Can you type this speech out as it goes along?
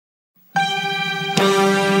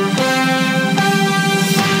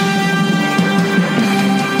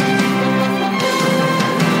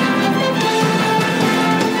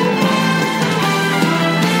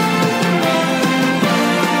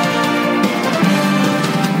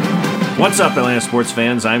What's up, Atlanta sports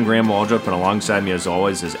fans? I'm Graham Waldrop, and alongside me, as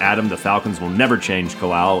always, is Adam. The Falcons will never change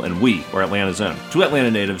Kalal, and we are Atlanta's own. Two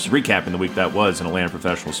Atlanta natives recapping the week that was in Atlanta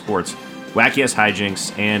professional sports, wacky-ass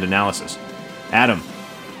hijinks, and analysis. Adam,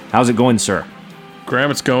 how's it going, sir?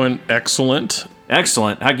 Graham, it's going excellent.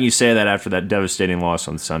 Excellent. How can you say that after that devastating loss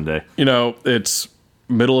on Sunday? You know, it's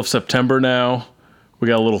middle of September now. We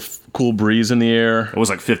got a little cool breeze in the air. It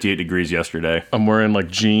was like 58 degrees yesterday. I'm wearing like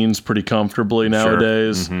jeans pretty comfortably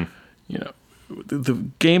nowadays. Sure. You know, the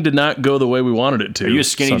game did not go the way we wanted it to. Are you a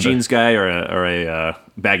skinny Sunday. jeans guy or a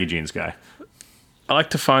baggy jeans guy? I like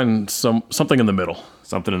to find something in the middle.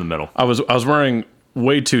 Something in the middle. I was wearing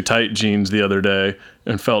way too tight jeans the other day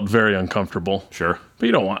and felt very uncomfortable. Sure. But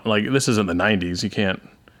you don't want, like, this isn't the 90s. You can't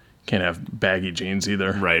have baggy jeans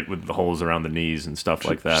either. Right, with the holes around the knees and stuff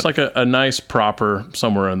like that. Just like a nice, proper,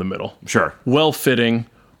 somewhere in the middle. Sure. Well-fitting,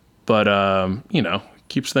 but,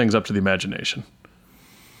 keeps things up to the imagination.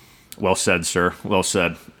 Well said, sir. Well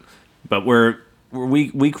said. But we're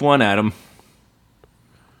week one, Adam.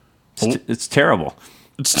 It's terrible.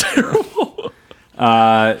 It's terrible.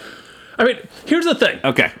 I mean, here's the thing.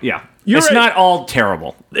 Okay, yeah. You're right. Not all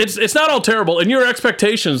terrible. It's not all terrible, and your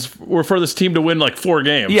expectations were for this team to win like 4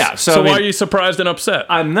 games. Yeah, so I why mean, are you surprised and upset?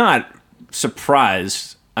 I'm not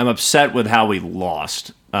surprised. I'm upset with how we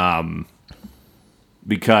lost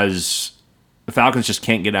because the Falcons just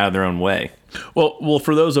can't get out of their own way. Well,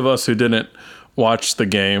 for those of us who didn't watch the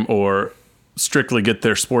game or strictly get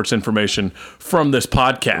their sports information from this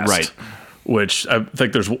podcast, right? Which I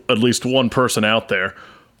think there's at least one person out there.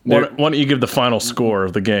 Why don't you give the final score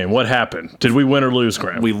of the game? What happened? Did we win or lose,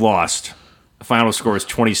 Graham? We lost. The final score was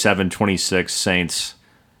 27-26 Saints,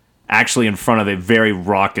 actually in front of a very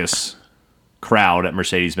raucous crowd at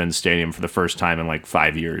Mercedes-Benz Stadium for the first time in like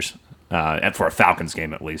 5 years, for a Falcons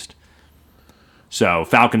game at least. So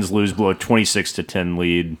Falcons lose, blow a 26-10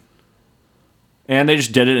 lead, and they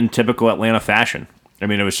just did it in typical Atlanta fashion. I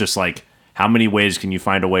mean, it was just like, how many ways can you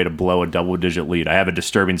find a way to blow a double-digit lead? I have a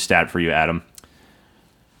disturbing stat for you, Adam.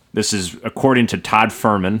 This is according to Todd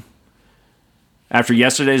Furman. After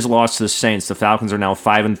yesterday's loss to the Saints, the Falcons are now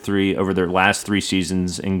 5-3 over their last 3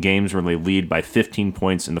 seasons in games where they lead by 15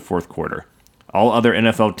 points in the fourth quarter. All other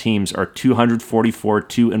NFL teams are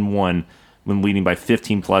 244-2-1 when leading by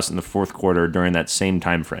 15 plus in the fourth quarter during that same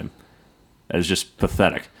time frame. That is just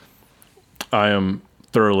pathetic. I am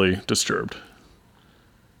thoroughly disturbed.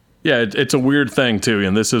 Yeah, it's a weird thing too,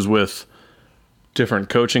 and this is with different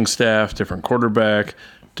coaching staff, different quarterback,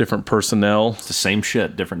 different personnel. It's the same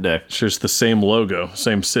shit, different day. It's just the same logo,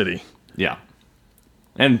 same city. Yeah.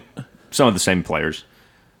 And some of the same players.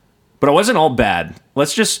 But it wasn't all bad.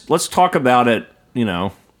 Let's talk about it,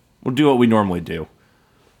 we'll do what we normally do.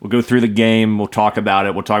 We'll go through the game, we'll talk about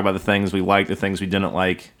it, we'll talk about the things we liked, the things we didn't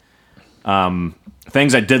like.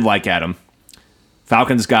 Things I did like, Adam.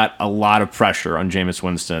 Falcons got a lot of pressure on Jameis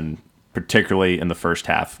Winston, particularly in the first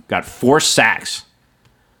half. Got 4 sacks.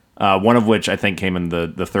 One of which I think came in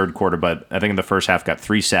the third quarter, but I think in the first half got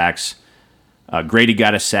 3 sacks. Grady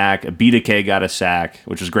got a sack. Abidike got a sack,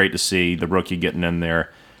 which was great to see, the rookie getting in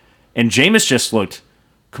there. And Jameis just looked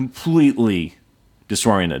completely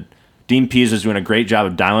disoriented. Dean Pease was doing a great job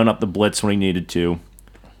of dialing up the blitz when he needed to,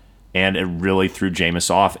 and it really threw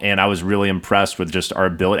Jameis off. And I was really impressed with just our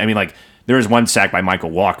ability. I mean, like, there was one sack by Michael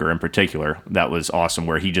Walker in particular that was awesome,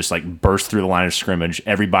 where he just like burst through the line of scrimmage.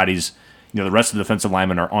 Everybody's, the rest of the defensive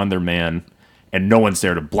linemen are on their man, and no one's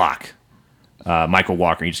there to block Michael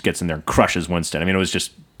Walker. He just gets in there and crushes Winston. I mean, it was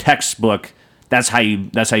just textbook. That's how you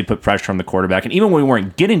put pressure on the quarterback. And even when we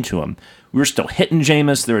weren't getting to him, we were still hitting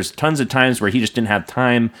Jameis. There was tons of times where he just didn't have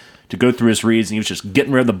time to go through his reads, and he was just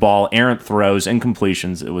getting rid of the ball, errant throws,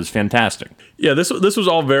 incompletions. It was fantastic. Yeah, this was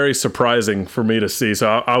all very surprising for me to see. So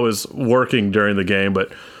I was working during the game,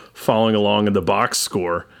 but following along in the box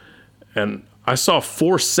score, and I saw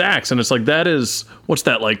 4 sacks, and it's like, that is, what's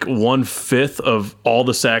that, like 1/5 of all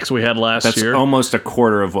the sacks we had last year? That's almost a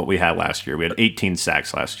quarter of what we had last year. We had 18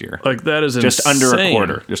 sacks last year. Like, that is just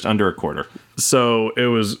insane. Just under a quarter. So it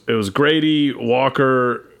was Grady,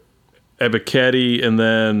 Walker, Ebiketie, and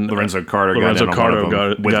then Lorenzo Carter got in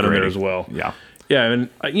Grady. there as well. Yeah. Yeah, and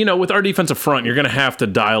with our defensive front, you're going to have to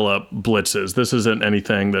dial up blitzes. This isn't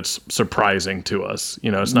anything that's surprising to us.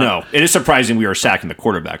 It's not. No, it is surprising we were sacking the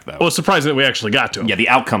quarterback, though. Well, it's surprising that we actually got to him. Yeah, the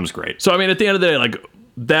outcome's great. So, I mean, at the end of the day, like,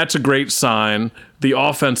 that's a great sign. The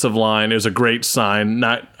offensive line is a great sign.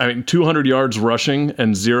 200 yards rushing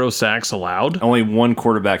and 0 sacks allowed. Only 1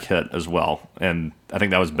 quarterback hit as well, and I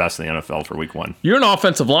think that was best in the NFL for week 1. You're an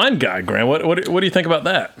offensive line guy, Grant. What do you think about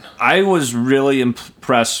that? I was really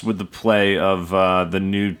impressed with the play of the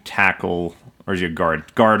new tackle, or is he a guard?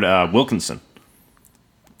 Wilkinson.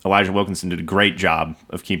 Elijah Wilkinson did a great job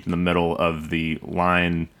of keeping the middle of the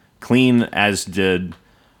line clean, as did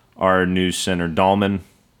our new center, Dahlman.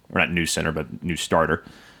 Or not new center, but new starter.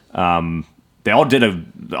 They all did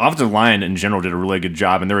the offensive line in general did a really good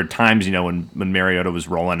job. And there were times, when Mariota was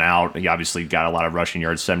rolling out, he obviously got a lot of rushing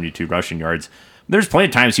yards, 72 rushing yards. There's plenty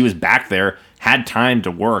of times he was back there, had time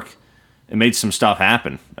to work, and made some stuff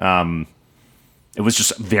happen. It was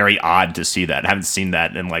just very odd to see that. I haven't seen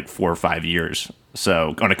that in like 4 or 5 years.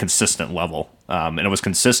 So on a consistent level. And it was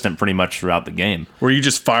consistent pretty much throughout the game. Were you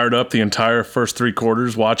just fired up the entire first 3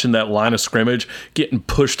 quarters watching that line of scrimmage, getting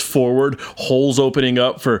pushed forward, holes opening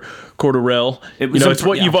up for Cordarrelle? It's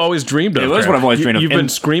what you've always dreamed of. It was what I've always dreamed of. You've been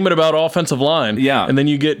screaming about offensive line. Yeah. And then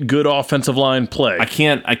you get good offensive line play. I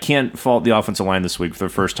can't fault the offensive line this week for the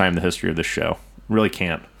first time in the history of this show. Really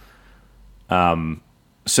can't.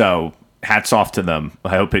 So hats off to them.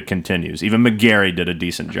 I hope it continues. Even McGarry did a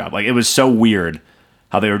decent job. Like, it was so weird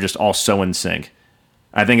how they were just all so in sync.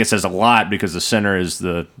 I think it says a lot because the center is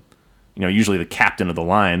usually the captain of the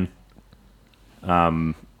line.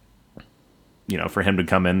 For him to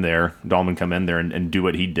come in there, Dahlman come in there and do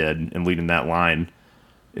what he did and leading that line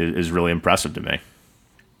is really impressive to me.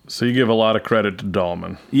 So you give a lot of credit to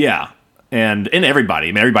Dahlman. Yeah. And everybody.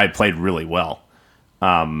 I mean, everybody played really well.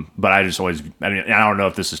 But I don't know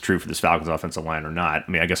if this is true for this Falcons offensive line or not.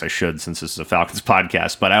 I mean, I guess I should since this is a Falcons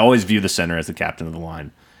podcast, but I always view the center as the captain of the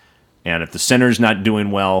line. And if the center's not doing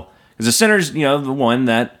well, because the center's, the one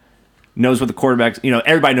that knows what the quarterback's,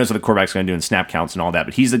 everybody knows what the quarterback's going to do in snap counts and all that,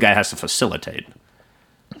 but he's the guy that has to facilitate.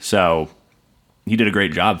 So he did a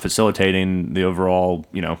great job facilitating the overall,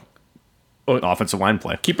 offensive line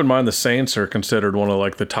play. Keep in mind the Saints are considered one of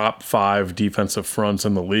like the top 5 defensive fronts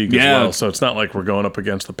in the league as well. So it's not like we're going up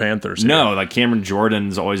against the Panthers here. No, like Cameron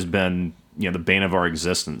Jordan's always been, the bane of our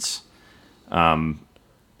existence. And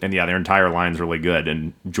their entire line's really good.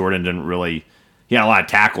 And Jordan he had a lot of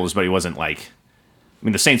tackles, but he wasn't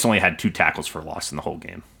the Saints only had 2 tackles for loss in the whole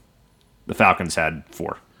game. The Falcons had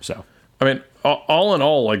 4. So, I mean, all in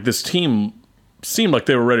all, like, this team seemed like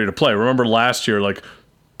they were ready to play. Remember last year,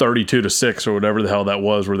 32-6 or whatever the hell that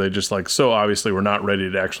was, where they just so obviously were not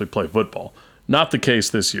ready to actually play football. Not the case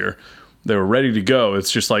this year. They were ready to go. It's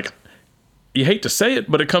just you hate to say it,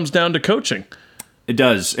 but it comes down to coaching. It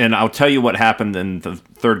does. And I'll tell you what happened in the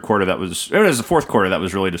third quarter it was the fourth quarter that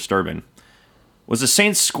was really disturbing. Was the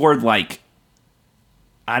Saints scored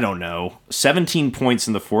 17 points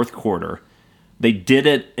in the fourth quarter. They did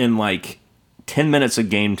it in 10 minutes of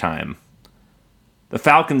game time. The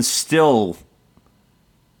Falcons still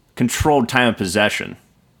controlled time of possession.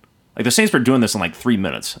 The Saints were doing this in 3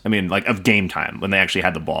 minutes. I mean, of game time when they actually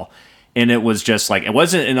had the ball. And it was just it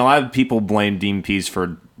wasn't, and a lot of people blame Dean Pease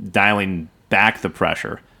for dialing back the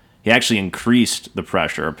pressure. He actually increased the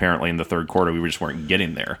pressure, apparently, in the third quarter. We just weren't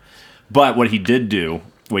getting there. But what he did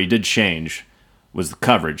change, was the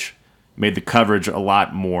coverage. Made the coverage a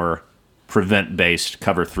lot more prevent-based,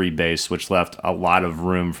 cover 3-based, which left a lot of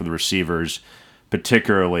room for the receivers,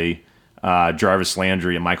 particularly Jarvis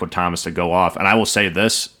Landry and Michael Thomas to go off. And I will say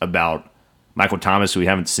this about Michael Thomas, who we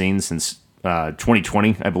haven't seen since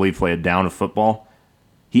 2020, I believe, played a down of football.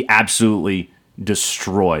 He absolutely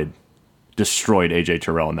destroyed A.J.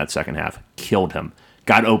 Terrell in that second half. Killed him.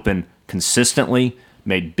 Got open consistently,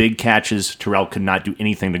 made big catches. Terrell could not do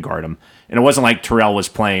anything to guard him. And it wasn't like Terrell was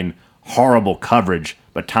playing horrible coverage,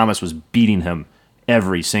 but Thomas was beating him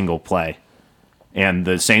every single play. And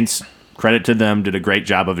the Saints, credit to them, did a great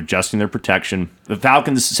job of adjusting their protection. The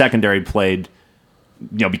Falcons secondary played,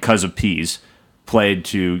 because of Pease, played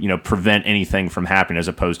to, prevent anything from happening as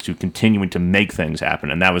opposed to continuing to make things happen.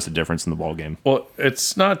 And that was the difference in the ball game. Well,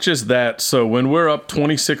 it's not just that. So when we're up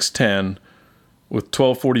 26-10 with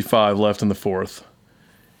 12:45 left in the fourth,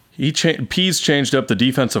 Pease changed up the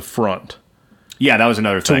defensive front. Yeah, that was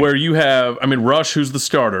another thing. To where you have, Rush, who's the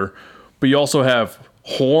starter, but you also have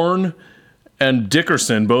Horn and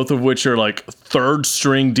Dickerson, both of which are third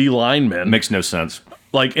string D linemen. Makes no sense.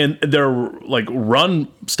 And they're run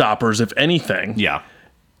stoppers, if anything. Yeah.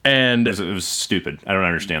 And it was stupid. I don't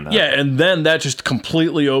understand that. Yeah, and then that just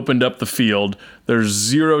completely opened up the field. There's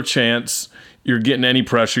zero chance you're getting any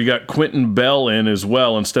pressure. You got Quentin Bell in as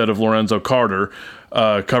well instead of Lorenzo Carter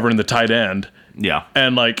covering the tight end. Yeah.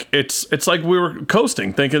 And it's like we were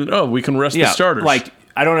coasting, thinking, we can rest the starters.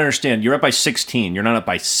 I don't understand. You're up by 16. You're not up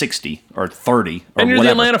by 60 or 30 or and you're whatever.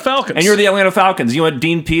 The Atlanta Falcons. And you're the Atlanta Falcons. You know what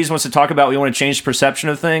Dean Pease wants to talk about? We want to change the perception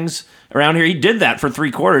of things around here. He did that for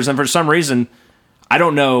 3 quarters, and for some reason, I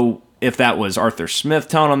don't know if that was Arthur Smith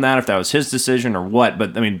telling him that, if that was his decision or what,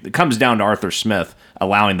 but, it comes down to Arthur Smith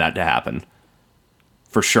allowing that to happen.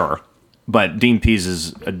 For sure. But Dean Pease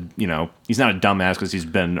is, he's not a dumbass because he's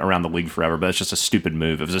been around the league forever, but it's just a stupid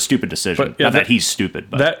move. It was a stupid decision. But, yeah, not that he's stupid.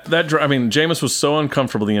 But. Jameis was so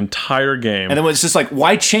uncomfortable the entire game. And then it's just like,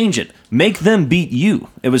 why change it? Make them beat you.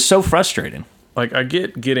 It was so frustrating. Like, I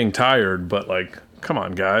get getting tired, but, like, come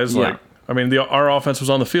on, guys. Yeah. Like, I mean, our offense was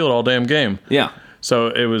on the field all damn game. Yeah. So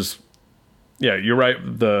it was, yeah, you're right.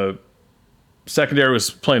 The secondary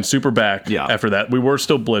was playing super back after that. We were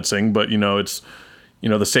still blitzing, but, it's,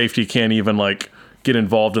 the safety can't even, like, get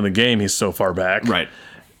involved in the game. He's so far back. Right.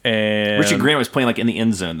 And Richie Grant was playing, like, in the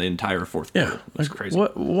end zone the entire fourth quarter. That's crazy.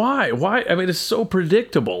 Why? I mean, it's so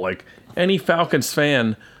predictable. Like, any Falcons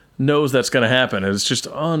fan knows that's going to happen. It's just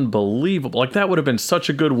unbelievable. Like, that would have been such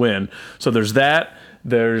a good win. So there's that.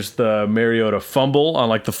 There's the Mariota fumble on,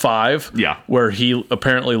 like, the 5. Yeah. Where he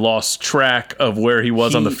apparently lost track of where he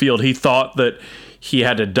was on the field. He thought that he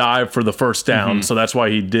had to dive for the first down, so that's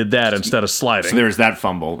why he did that instead of sliding. So there's that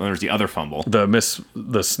fumble, and there's the other fumble.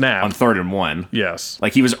 The snap. On 3rd and 1. Yes.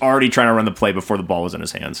 Like, he was already trying to run the play before the ball was in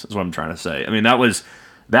his hands, is what I'm trying to say. I mean, that was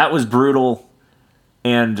brutal.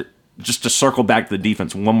 And just to circle back to the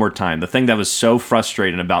defense one more time, the thing that was so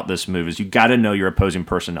frustrating about this move is you got to know your opposing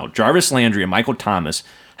personnel. Jarvis Landry and Michael Thomas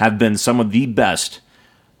have been some of the best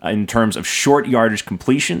in terms of short yardage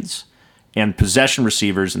completions and possession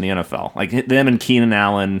receivers in the NFL. Like them and Keenan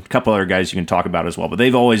Allen, a couple other guys you can talk about as well, but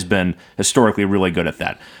they've always been historically really good at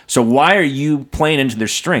that. So why are you playing into their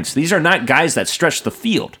strengths? These are not guys that stretch the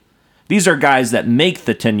field. These are guys that make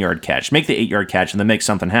the 10-yard catch, make the 8-yard catch, and then make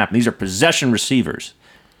something happen. These are possession receivers.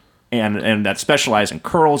 And that specialize in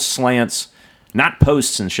curls, slants, not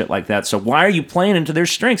posts and shit like that. So why are you playing into their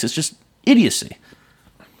strengths? It's just idiocy.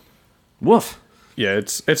 Woof. Yeah,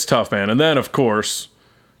 it's tough, man. And then, of course,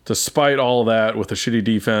 despite all of that with the shitty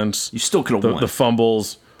defense, you still could have won. The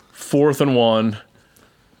fumbles, 4th and 1,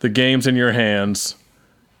 the game's in your hands.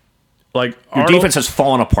 Like your defense has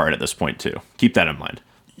fallen apart at this point too. Keep that in mind.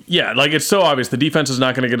 Yeah, like it's so obvious. The defense is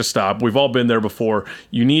not going to get a stop. We've all been there before.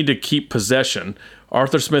 You need to keep possession.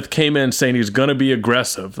 Arthur Smith came in saying he's going to be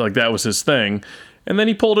aggressive. Like that was his thing. And then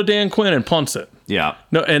he pulled a Dan Quinn and punts it. Yeah.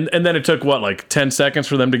 No, and then it took, like 10 seconds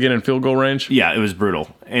for them to get in field goal range? Yeah, it was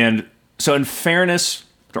brutal. And so in fairness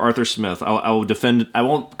to Arthur Smith, I will defend. I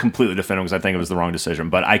won't completely defend him because I think it was the wrong decision,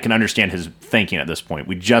 but I can understand his thinking at this point.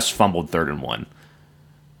 We just fumbled 3rd and 1.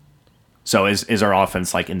 So is our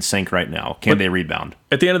offense like in sync right now? Can they rebound?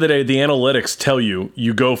 At the end of the day, the analytics tell you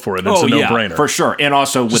go for it. It's a no-brainer. For sure. And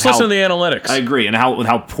also just listen to the analytics. I agree. And with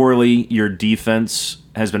how poorly your defense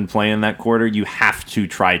has been playing in that quarter, you have to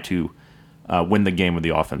try to win the game with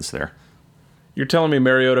the offense there. You're telling me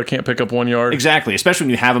Mariota can't pick up 1 yard? Exactly. Especially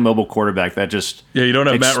when you have a mobile quarterback that just... Yeah, you don't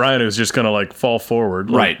have Matt Ryan who's just going to like fall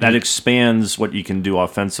forward. Right. That expands what you can do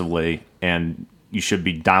offensively, and you should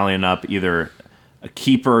be dialing up either a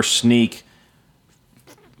keeper, sneak,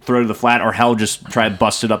 throw to the flat, or hell, just try to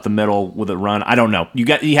bust it up the middle with a run. I don't know. You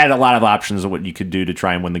had a lot of options of what you could do to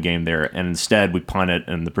try and win the game there, and instead we punt it,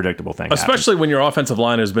 and the predictable thing Especially happens. When your offensive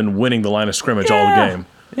line has been winning the line of scrimmage all the game.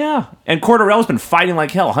 Yeah. And Cordarrelle's been fighting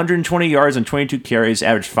like hell. 120 yards and 22 carries,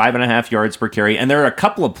 averaged 5.5 yards per carry, and there are a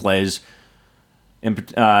couple of plays in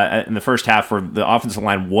the first half where the offensive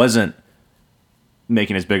line wasn't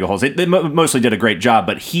making as big a holes. They mostly did a great job,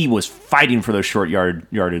 but he was fighting for those short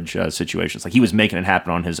yardage situations. Like he was making it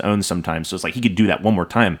happen on his own sometimes. So it's like he could do that one more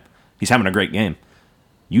time. He's having a great game.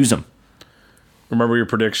 Use him. Remember your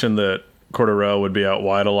prediction that Cordarrelle would be out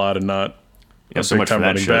wide a lot and not so much for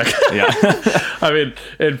that running back? Yeah. I mean,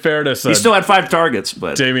 in fairness, he still had 5 targets,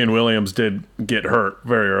 but Damian Williams did get hurt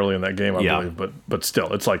very early in that game, I believe. But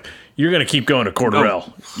still, it's like you're going to keep going to Cordarrelle.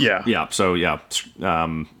 Oh. Yeah. Yeah. So yeah.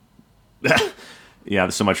 Yeah,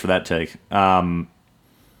 so much for that take. Mariota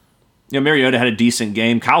had a decent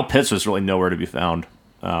game. Kyle Pitts was really nowhere to be found.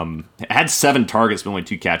 Had 7 targets, but only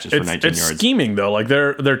 2 catches for 19 yards. It's scheming though. Like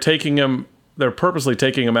they're taking him. They're purposely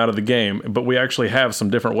taking him out of the game. But we actually have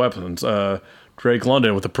some different weapons. Drake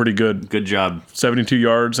London with a pretty good job, 72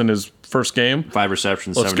 yards in his first game, 5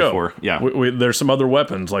 receptions, Let's 74. Go. Yeah, there's some other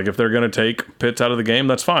weapons. Like if they're going to take Pitts out of the game,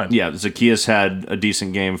 that's fine. Yeah, Zacchaeus had a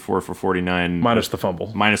decent game, 4 for 49, minus the fumble.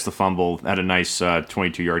 Had a nice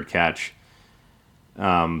 22-yard catch.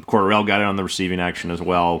 Cordarrelle got it on the receiving action as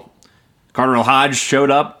well. Cardinal Hodge showed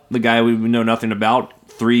up, the guy we know nothing about.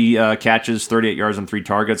 3 catches, 38 yards, and 3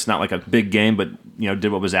 targets. Not like a big game, but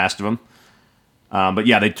did what was asked of him. But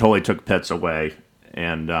yeah, they totally took Pitts away,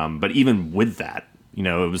 and but even with that,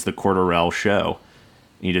 it was the Cordarrelle show.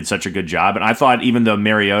 He did such a good job, and I thought even though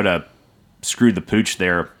Mariota screwed the pooch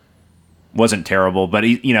there, wasn't terrible, but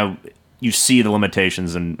he, you see the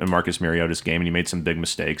limitations in Marcus Mariota's game, and he made some big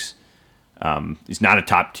mistakes. He's not a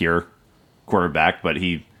top tier quarterback, but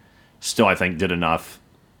he still I think did enough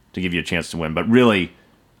to give you a chance to win. But really,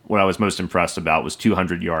 what I was most impressed about was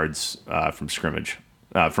 200 yards from scrimmage,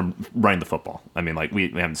 from running the football. I mean, like we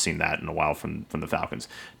haven't seen that in a while from the Falcons.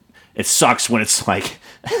 It sucks when it's like,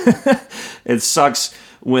 it sucks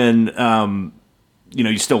when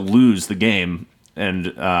you still lose the game, and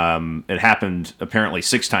it happened apparently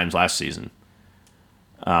 6 times last season,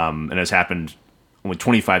 and has happened only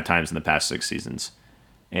 25 times in the past 6 seasons.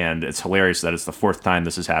 And it's hilarious that it's the 4th time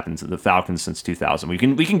this has happened to the Falcons since 2000. We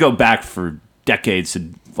can go back for decades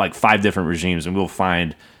to like 5 different regimes, and we'll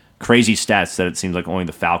find crazy stats that it seems like only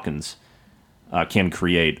the Falcons can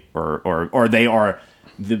create, or they are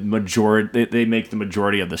the majority. They make the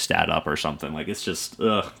majority of the stat up or something. Like it's just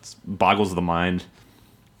it boggles the mind.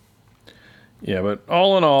 Yeah, but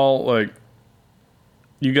all in all, like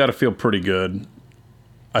you got to feel pretty good.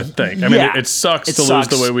 I think. I mean, it sucks to lose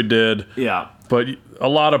the way we did. Yeah. But a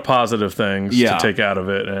lot of positive things Yeah. to take out of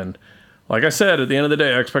it. And like I said, at the end of the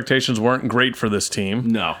day, expectations weren't great for this team.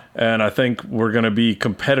 No. And I think we're going to be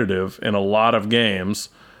competitive in a lot of games,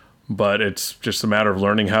 but it's just a matter of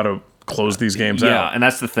learning how to close these games out. Yeah, and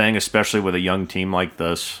that's the thing, especially with a young team like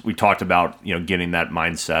this. We talked about, getting that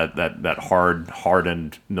mindset, that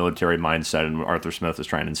hardened military mindset, and Arthur Smith is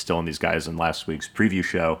trying to instill in these guys in last week's preview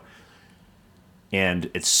show.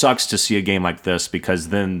 And it sucks to see a game like this, because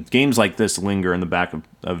then games like this linger in the back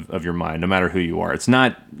of your mind, no matter who you are. It's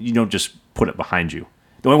not, you don't just put it behind you.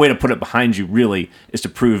 The only way to put it behind you, really, is to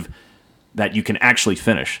prove that you can actually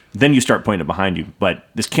finish. Then you start putting it behind you. But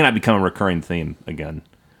this cannot become a recurring theme again.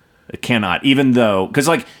 It cannot, even though, because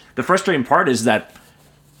like the frustrating part is that,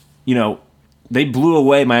 they blew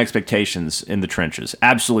away my expectations in the trenches.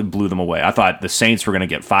 Absolutely blew them away. I thought the Saints were going to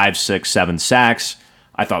get 5, 6, 7 sacks.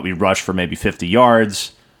 I thought we'd rush for maybe 50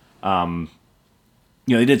 yards. They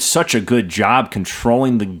did such a good job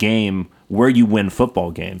controlling the game where you win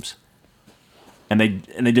football games. And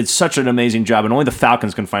they did such an amazing job, and only the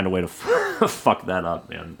Falcons can find a way to fuck that up,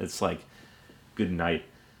 man. It's like, good night.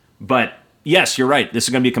 But yes, you're right. This is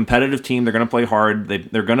going to be a competitive team. They're going to play hard.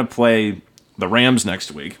 They're going to play the Rams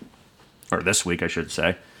next week, or this week, I should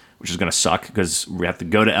say, which is going to suck because we have to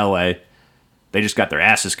go to LA. They just got their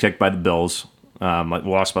asses kicked by the Bills.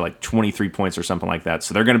 Lost by like 23 points or something like that.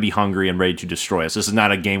 So they're going to be hungry and ready to destroy us. This is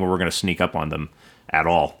not a game where we're going to sneak up on them at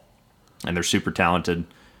all. And they're super talented.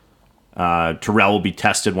 Terrell will be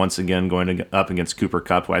tested once again going up against Cooper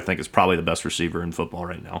Kupp, who I think is probably the best receiver in football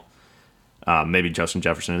right now. Maybe Justin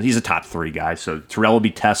Jefferson. He's a top 3 guy. So Terrell will be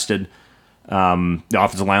tested. The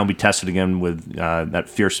offensive line will be tested again with that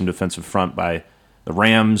fearsome defensive front by the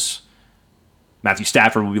Rams. Matthew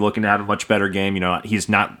Stafford will be looking to have a much better game. He's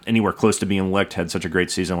not anywhere close to being licked. Had such a great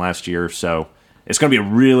season last year. So it's going to be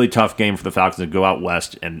a really tough game for the Falcons to go out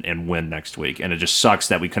west and win next week. And it just sucks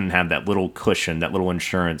that we couldn't have that little cushion, that little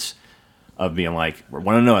insurance of being like, we're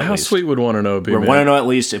 1-0 at least. How sweet would 1-0 be, We're man? 1-0 at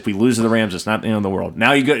least. If we lose to the Rams, it's not the end of the world.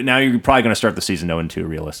 Now you're probably going to start the season 0-2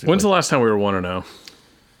 realistically. When's the last time we were 1-0?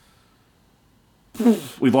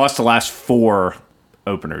 We've lost the last 4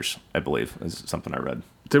 openers, I believe, is something I read.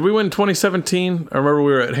 Did we win 2017? I remember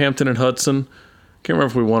we were at Hampton and Hudson. Can't remember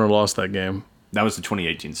if we won or lost that game. That was the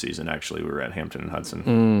 2018 season, actually. We were at Hampton and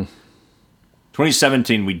Hudson.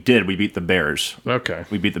 2017, we did. We beat the Bears. Okay.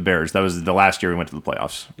 We beat the Bears. That was the last year we went to the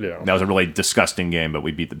playoffs. Yeah. That was a really disgusting game, but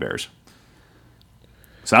we beat the Bears.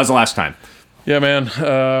 So that was the last time. Yeah, man.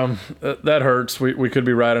 That hurts. We could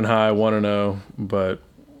be riding high 1-0, but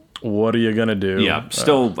what are you going to do? Yeah.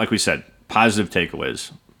 Still, like we said, positive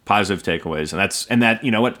takeaways. And that,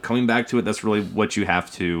 you know what, coming back to it, that's really what you have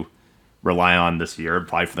to rely on this year,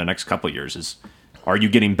 probably for the next couple of years, is are you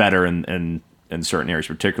getting better in certain areas,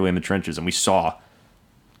 particularly in the trenches? And we saw,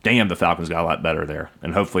 damn, the Falcons got a lot better there.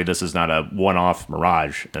 And hopefully this is not a one-off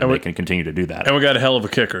mirage, and they can continue to do that. And we got a hell of a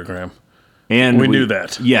kicker, Graham. And we knew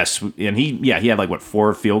that. Yes, and he had like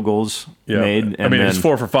 4 field goals made. And it's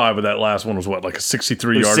 4 for 5, but that last one was like a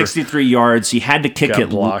 63-yarder. 63 yards. He had to kick it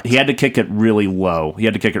blocked. He had to kick it really low.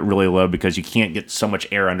 Because you can't get so much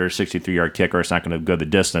air under a 63-yard kick, or it's not going to go the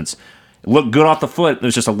distance. It looked good off the foot. It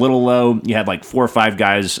was just a little low. You had like 4 or 5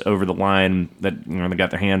 guys over the line that they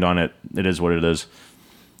got their hand on it. It is what it is.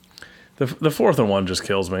 The 4th and 1 just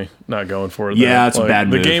kills me, not going for it. Yeah, it's a bad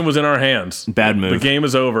move. The game was in our hands. Bad move. The game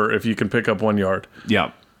is over if you can pick up 1 yard.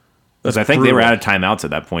 Yeah. Because I think they were out of timeouts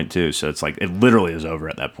at that point, too. So it's like, it literally is over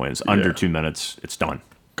at that point. It's under 2 minutes. It's done.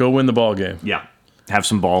 Go win the ball game. Yeah. Have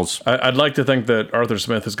some balls. I'd like to think that Arthur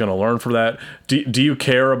Smith is going to learn from that. Do you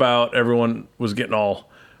care about everyone was getting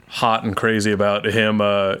all hot and crazy about him?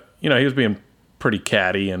 He was being pretty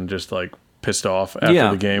catty and just like pissed off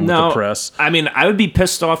after the game with the press. I mean, I would be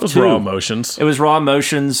pissed off, too. Raw emotions. It was raw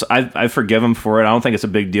emotions. I forgive him for it. I don't think it's a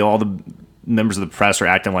big deal. All the members of the press are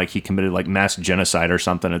acting like he committed like mass genocide or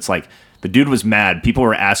something. It's like the dude was mad. People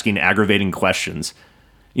were asking aggravating questions.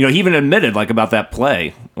 He even admitted like about that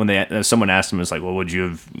play when someone asked him, it's like, well, would you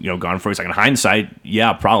have gone for it? He's like, in hindsight,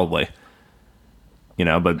 yeah, probably.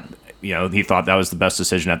 But he thought that was the best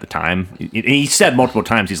decision at the time. He said multiple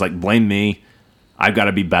times, he's like, blame me. I've got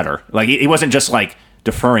to be better. Like he wasn't just like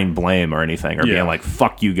deferring blame or anything or being like,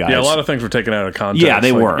 fuck you guys. Yeah, a lot of things were taken out of context. Yeah,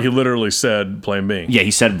 they were. He literally said, blame me. Yeah,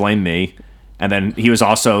 he said, blame me. And then he was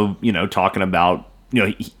also, talking about,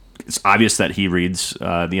 it's obvious that he reads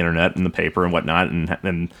the internet and the paper and whatnot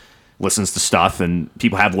and listens to stuff, and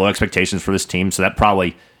people have low expectations for this team. So that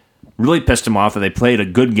probably really pissed him off that they played a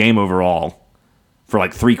good game overall for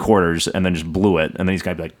like 3 quarters and then just blew it. And then he's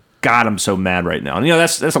going to be like, God, I'm so mad right now. And,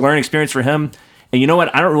 that's a learning experience for him. And you know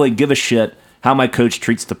what? I don't really give a shit how my coach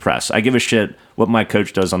treats the press. I give a shit what my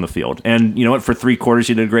coach does on the field. And you know what? For 3 quarters,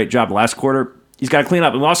 he did a great job. Last quarter, he's got to clean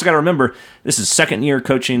up. And we also got to remember, this is second year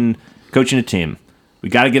coaching a team. We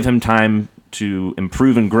got to give him time to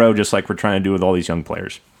improve and grow, just like we're trying to do with all these young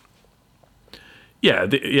players. Yeah,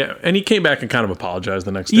 and he came back and kind of apologized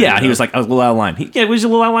the next day. Yeah, he was like, I was a little out of line. Was he a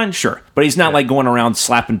little out of line? Sure. But he's not like going around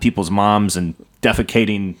slapping people's moms and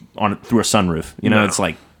defecating through a sunroof. No. It's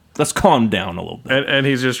like, let's calm down a little bit. And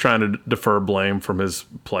he's just trying to defer blame from his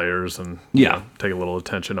players and take a little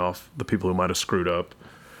attention off the people who might have screwed up.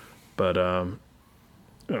 But,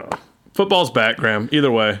 football's back, Graham.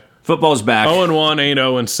 Either way. Football's back. 0-1 ain't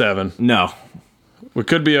 0-7. No. We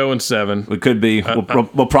could be 0-7. We could be.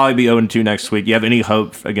 We'll probably be 0-2 next week. You have any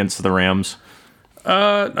hope against the Rams?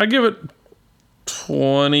 I give it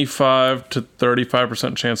 25 to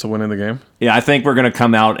 35% chance of winning the game. Yeah, I think we're going to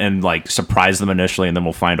come out and like surprise them initially, and then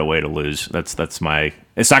we'll find a way to lose. That's my.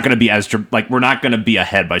 It's not going to be we're not going to be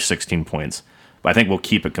ahead by 16 points, but I think we'll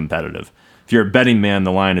keep it competitive. If you're a betting man,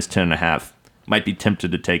 the line is 10.5. Might be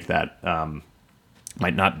tempted to take that.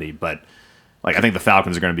 Might not be, but I think the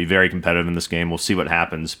Falcons are going to be very competitive in this game. We'll see what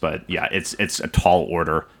happens, but yeah, it's a tall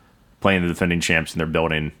order playing the defending champs in their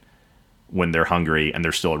building when they're hungry and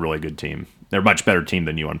they're still a really good team. They're a much better team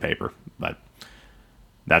than you on paper, but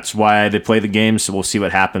that's why they play the game. So we'll see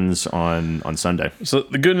what happens on Sunday. So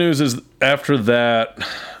the good news is after that,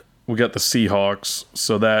 we got the Seahawks,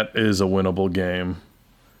 so that is a winnable game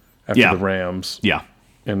after the Rams. Yeah,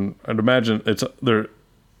 and I'd imagine they're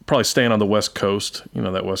probably staying on the West Coast.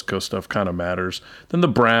 That West Coast stuff kind of matters. Then the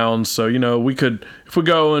Browns. So, we could, if we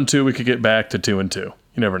go 0-2, we could get back to 2-2. You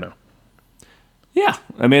never know. Yeah.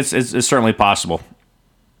 I mean, it's certainly possible.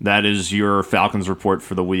 That is your Falcons report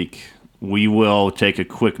for the week. We will take a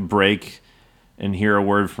quick break and hear a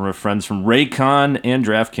word from our friends from Raycon and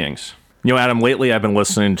DraftKings. Adam, lately I've been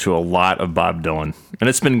listening to a lot of Bob Dylan, and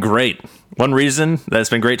it's been great. One reason that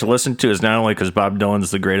it's been great to listen to is not only because Bob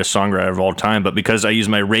Dylan's the greatest songwriter of all time, but because I use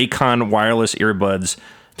my Raycon wireless earbuds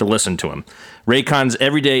to listen to him. Raycon's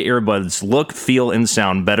everyday earbuds look, feel, and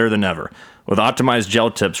sound better than ever, with optimized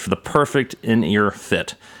gel tips for the perfect in-ear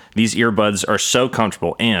fit. These earbuds are so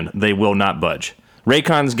comfortable, and they will not budge.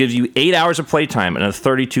 Raycons gives you 8 hours of playtime and a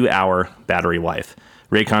 32-hour battery life.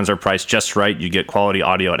 Raycons are priced just right. You get quality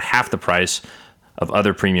audio at half the price of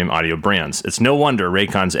other premium audio brands. It's no wonder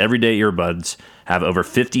Raycon's everyday earbuds have over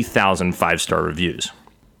 50,000 5-star reviews. A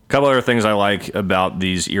couple other things I like about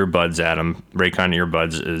these earbuds, Adam, Raycon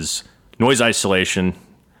earbuds, is noise isolation. It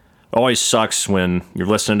always sucks when you're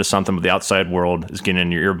listening to something but the outside world is getting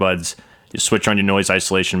in your earbuds. You switch on your noise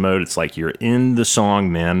isolation mode. It's like you're in the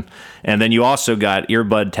song, man. And then you also got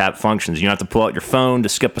earbud tap functions. You don't have to pull out your phone to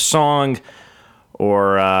skip a song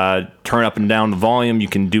or turn up and down the volume. You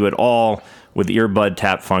can do it all with earbud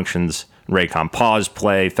tap functions. Raycon pause,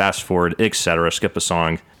 play, fast forward, etc. Skip a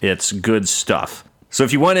song. It's good stuff. So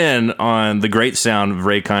if you want in on the great sound of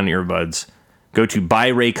Raycon earbuds, go to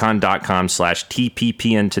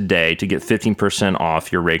buyraycon.com/TPPN today to get 15%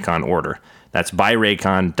 off your Raycon order. That's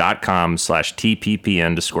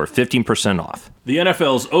buyraycon.com/TPPN to score 15% off. The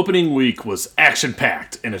NFL's opening week was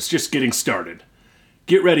action-packed, and it's just getting started.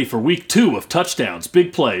 Get ready for Week 2 of touchdowns,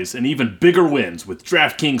 big plays, and even bigger wins with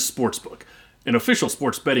DraftKings Sportsbook, an official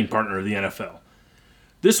sports betting partner of the NFL.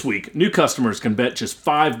 This week, new customers can bet just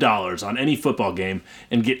 $5 on any football game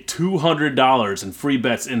and get $200 in free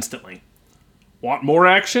bets instantly. Want more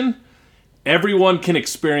action? Everyone can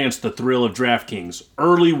experience the thrill of DraftKings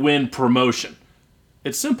early win promotion.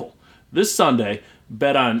 It's simple. This Sunday,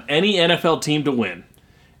 bet on any NFL team to win.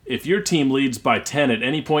 If your team leads by 10 at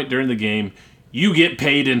any point during the game, you get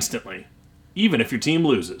paid instantly, even if your team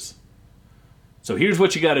loses. So here's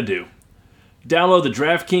what you got to do. Download the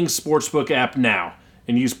DraftKings Sportsbook app now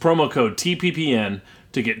and use promo code TPPN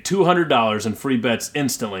to get $200 in free bets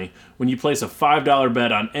instantly when you place a $5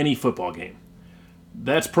 bet on any football game.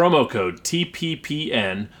 That's promo code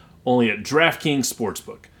TPPN only at DraftKings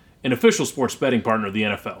Sportsbook, an official sports betting partner of the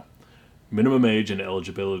NFL. Minimum age and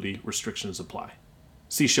eligibility restrictions apply.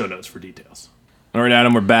 See show notes for details. All right,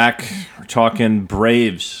 Adam, we're back. We're talking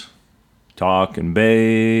Braves. Talking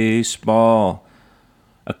baseball.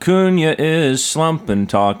 Acuna is slumping,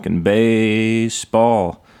 talking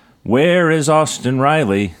baseball. Where is Austin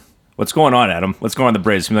Riley? What's going on, Adam? What's going on with the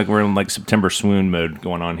Braves? Seems like we're in like September swoon mode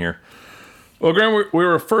going on here. Well, Graham, we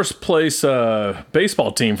were a first place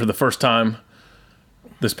baseball team for the first time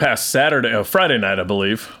this past Friday night, I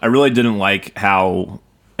believe. I really didn't like how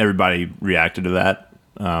everybody reacted to that.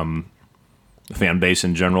 The fan base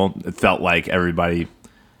in general. It felt like everybody...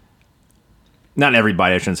 Not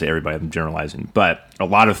everybody, I shouldn't say everybody, I'm generalizing, but a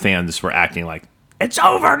lot of fans were acting like, it's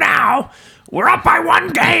over now! We're up by one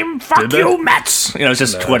game! Fuck you, Mets! You know, it's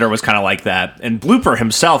just Twitter was kind of like that. And Blooper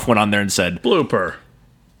himself went on there and said... Blooper.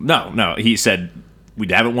 No, he said, we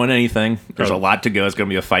haven't won anything. There's a lot to go. It's going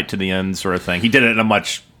to be a fight to the end sort of thing. He did it in a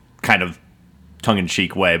much kind of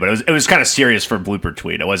tongue-in-cheek way, but it was kind of serious for a Blooper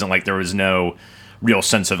tweet. It wasn't like there was no real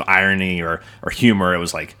sense of irony or humor. It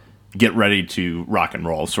was like, get ready to rock and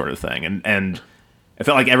roll sort of thing. And I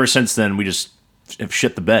felt like ever since then, we just have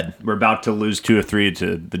shit the bed. We're about to lose 2 or 3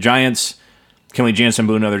 to the Giants. Kenley Jansen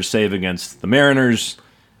blew another save against the Mariners.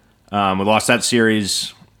 We lost that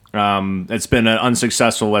series. It's been an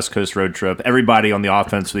unsuccessful West Coast road trip. Everybody on the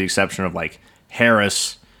offense, with the exception of like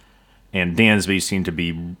Harris and Dansby, seem to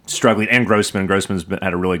be struggling. And Grossman. Grossman's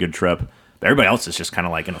had a really good trip. But everybody else is just kind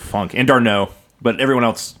of like in a funk. And Darno. But everyone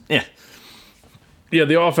else, Yeah,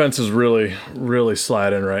 the offense is really, really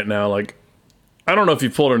sliding right now. Like, I don't know if you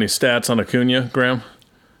pulled any stats on Acuna, Graham.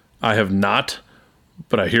 I have not,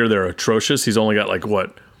 but I hear they're atrocious. He's only got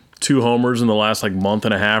 2 homers in the last month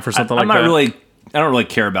and a half or something like that. I don't really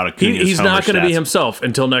care about Acuna's He's not going to be himself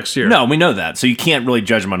until next year. No, we know that. So you can't really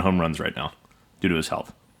judge him on home runs right now due to his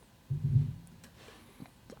health.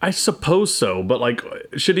 I suppose so, but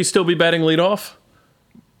should he still be batting leadoff?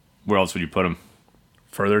 Where else would you put him?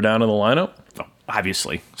 Further down in the lineup?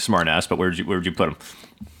 Obviously, smart ass, but where would you put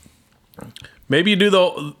him? Maybe you do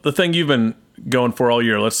the thing you've been going for all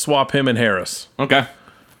year. Let's swap him and Harris. Okay.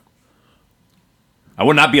 I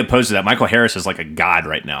would not be opposed to that. Michael Harris is like a god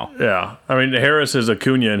right now. Yeah. I mean, Harris is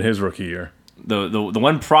Acuna in his rookie year. The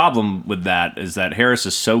one problem with that is that Harris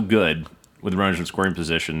is so good with runners in scoring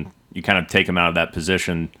position, you kind of take him out of that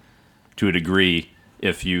position to a degree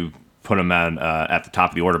if you put him at the top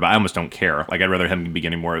of the order, but I almost don't care. I'd rather him be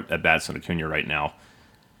getting more at bats than Acuna right now.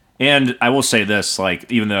 And I will say this,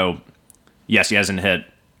 even though, yes, he hasn't hit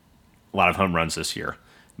a lot of home runs this year,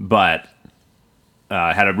 but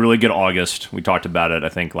had a really good August. We talked about it, I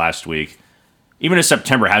think, last week. Even his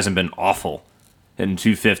September hasn't been awful. Hitting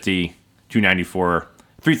 250, 294,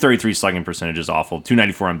 333 slugging percentage is awful.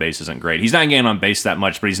 294 on base isn't great. He's not getting on base that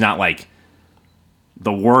much, but he's not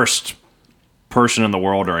the worst person in the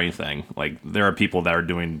world or anything. There are people that are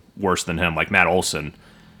doing worse than him. Matt Olson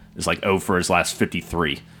is 0 for his last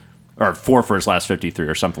 53 or 4 for his last 53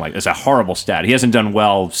 or something like that. It's a horrible stat. He hasn't done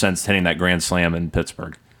well since hitting that grand slam in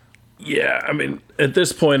Pittsburgh. Yeah, I mean, at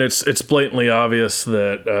this point, it's blatantly obvious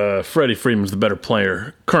that Freddie Freeman's the better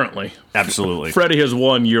player currently. Absolutely. Freddie has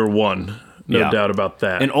won year one, no doubt about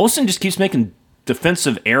that. And Olson just keeps making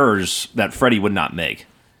defensive errors that Freddie would not make.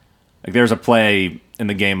 There's a play in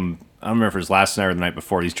the game, I don't remember if it was last night or the night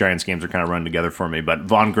before. These Giants games are kind of running together for me, but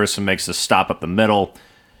Vaughn Grissom makes a stop up the middle.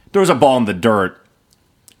 Throws a ball in the dirt.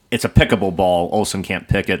 It's a pickable ball. Olson can't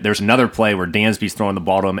pick it. There's another play where Dansby's throwing the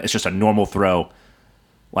ball to him. It's just a normal throw.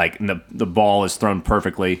 The ball is thrown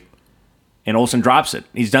perfectly, and Olson drops it.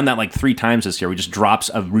 He's done that 3 times this year. He just drops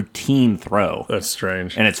a routine throw. That's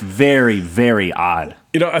strange. And it's very, very odd.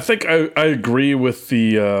 I think I agree with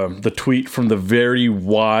the tweet from the very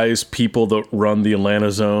wise people that run the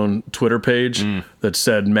Atlanta Zone Twitter page that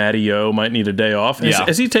said Matty O might need a day off.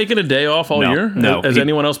 Has he taken a day off all year? No. Has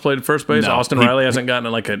anyone else played at first base? No. Austin Riley hasn't gotten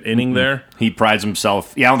an inning there? He prides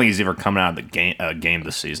himself. Yeah, I don't think he's ever coming out of the game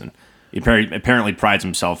this season. He apparently prides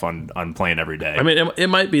himself on playing every day. I mean, it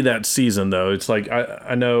might be that season, though. It's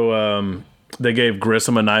I know they gave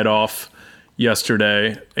Grissom a night off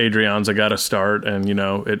yesterday. Adrianza got a start, and,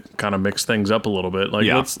 it kind of mixed things up a little bit.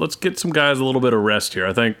 Let's get some guys a little bit of rest here.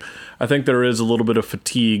 I think there is a little bit of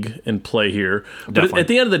fatigue in play here. But at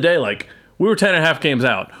the end of the day, we were 10.5 games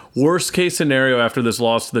out. Worst case scenario after this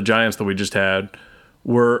loss to the Giants that we just had,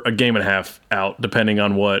 we're a game and a half out, depending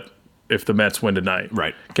on if the Mets win tonight.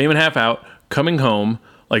 Right. Game and a half out, coming home.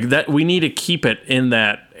 Like that, we need to keep it in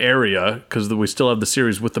that area because we still have the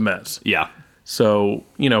series with the Mets. Yeah. So,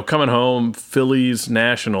 coming home, Phillies,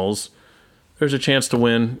 Nationals, there's a chance to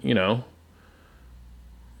win, 5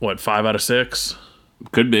 out of 6?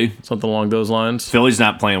 Could be. Something along those lines. Philly's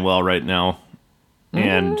not playing well right now.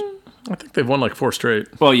 And, I think they've won like 4 straight.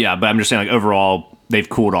 well, yeah, but I'm just saying, like, overall, they've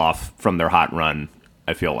cooled off from their hot run,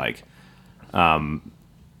 I feel like. And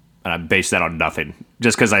I base that on nothing.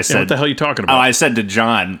 Just because I said... What the hell are you talking Oh, about? I said to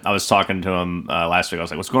John, I was talking to him last week, I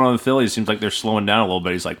was like, what's going on with the Phillies? Seems like they're slowing down a little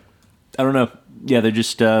bit. He's like, I don't know. Yeah, they're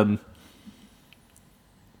just not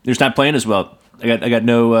playing as well. I got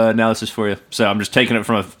no analysis for you. So I'm just taking it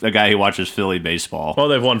from a guy who watches Philly baseball. Well,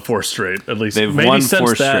 they've won 4 straight, at least. They've Maybe won since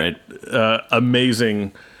 4 that, straight.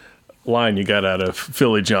 Amazing line you got out of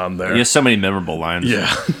Philly John there. He has so many memorable lines.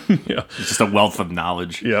 Yeah. Yeah. It's just a wealth of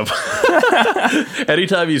knowledge. Yep.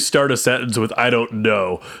 Anytime you start a sentence with "I don't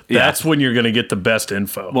know," that's when you're going to get the best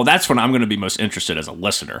info. Well, that's when I'm going to be most interested as a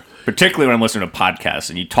listener, particularly when I'm listening to podcasts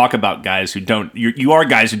and you talk about guys who don't. You are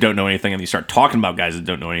guys who don't know anything, and you start talking about guys that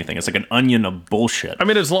don't know anything. It's like an onion of bullshit. I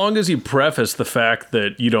mean, as long as you preface the fact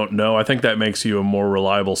that you don't know, I think that makes you a more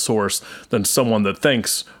reliable source than someone that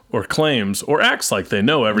thinks or claims or acts like they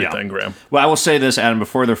know everything, Graham. Well, I will say this, Adam.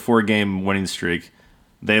 Before their 4-game winning streak,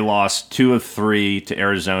 they lost 2 of 3 to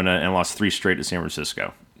Arizona and lost 3 straight to San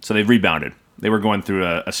Francisco. So they've rebounded. They were going through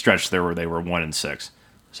a stretch there where they were 1-6.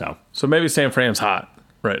 So maybe San Fran's hot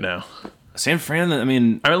right now. San Fran, I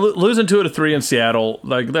mean, losing 2 out of 3 in Seattle,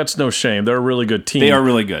 like that's no shame. They're a really good team. They are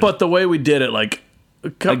really good. But the way we did it, like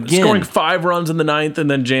scoring 5 runs in the 9th, and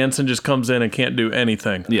then Jansen just comes in and can't do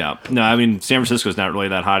anything. Yeah. No, I mean, San Francisco's not really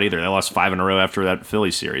that hot either. They lost 5 in a row after that Philly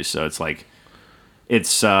series. So it's like,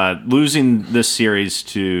 it's losing this series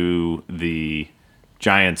to the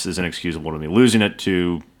Giants is inexcusable to me. Losing it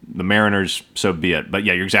to the Mariners, so be it. But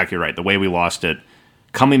yeah, you're exactly right. The way we lost it,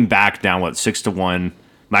 coming back down, 6-1,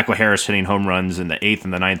 Michael Harris hitting home runs in the 8th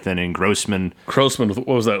and the 9th inning. Grossman, what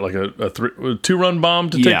was that, like a 2-run bomb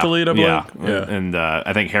to take the lead, I believe? Yeah. And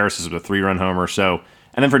I think Harris is a 3-run homer. So,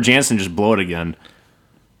 and then for Jansen, just blow it again.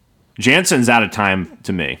 Jansen's out of time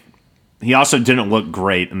to me. He also didn't look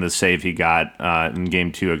great in the save he got in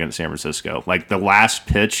Game 2 against San Francisco. Like, the last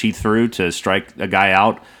pitch he threw to strike a guy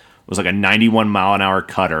out was like a 91-mile-an-hour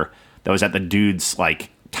cutter that was at the dude's, like,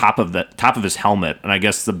 top of his helmet, and I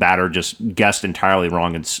guess the batter just guessed entirely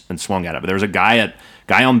wrong and swung at it. But there was a guy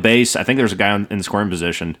on base. I think there was a guy in scoring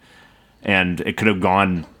position, and it could have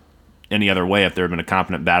gone any other way if there had been a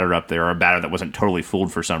competent batter up there or a batter that wasn't totally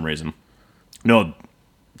fooled for some reason. No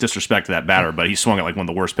disrespect to that batter, but he swung at like one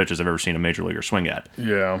of the worst pitches I've ever seen a major leaguer swing at.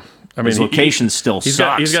 Yeah, I mean, his location still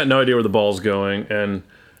sucks. He's got no idea where the ball's going, and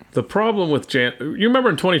the problem with you remember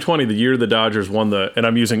in 2020, the year the Dodgers won and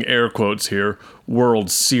I'm using air quotes here, World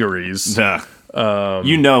Series. If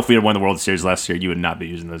we had won the World Series last year, you would not be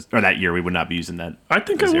using those, or that year we would not be using that. I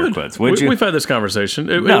think I would. Air quotes. Would you? We've had this conversation.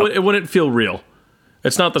 It wouldn't feel real.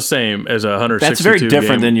 It's not the same as a 162. That's very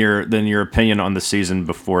different than your opinion on the season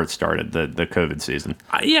before it started, the COVID season.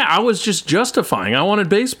 I was just justifying. I wanted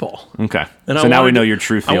baseball. Okay, and so now we know your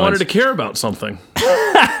true feelings. I wanted to care about something.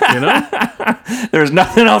 There's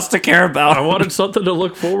nothing else to care about. I wanted something to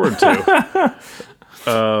look forward to.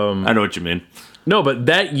 I know what you mean. No, but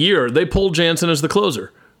that year they pulled Jansen as the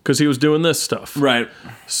closer because he was doing this stuff. Right.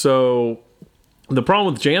 So the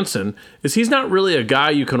problem with Jansen is he's not really a guy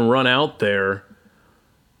you can run out there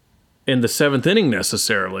in the 7th inning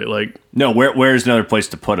necessarily. Like, no, where's another place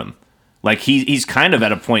to put him? Like, he's kind of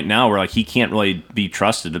at a point now where like he can't really be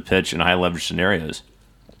trusted to pitch in high leverage scenarios.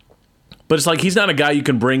 But it's like he's not a guy you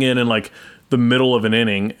can bring in like the middle of an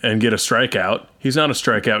inning and get a strikeout. He's not a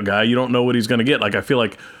strikeout guy. You don't know what he's going to get. Like, I feel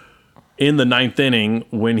like in the 9th inning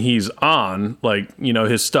when he's on, like,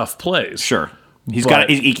 his stuff plays. Sure.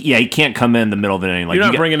 He can't come in the middle of the inning. Like, you're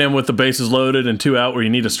not bringing him with the bases loaded and 2 out where you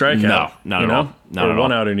need a strikeout. No, not at all. Not or at all.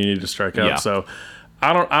 1 out and you need to strike out. Yeah. So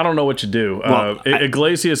I don't know what you do. Well,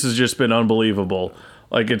 Iglesias has just been unbelievable.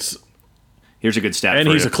 Like, here's a good stat and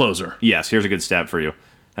for you. he's a closer. Yes, here's a good stat for you.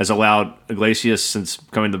 Iglesias, since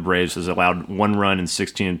coming to the Braves, has allowed 1 run in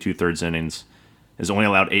 16 2/3 innings. Has only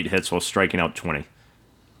allowed 8 hits while striking out 20.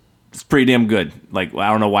 It's pretty damn good. Like, I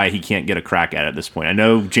don't know why he can't get a crack at it at this point. I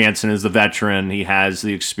know Jansen is the veteran. He has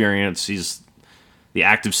the experience. He's the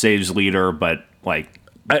active saves leader. But, like,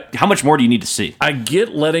 how much more do you need to see? I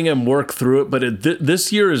get letting him work through it, but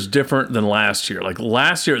this year is different than last year. Like,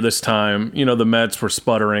 last year at this time, the Mets were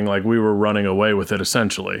sputtering. Like, we were running away with it,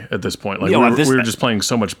 essentially, at this point. Like, we were just playing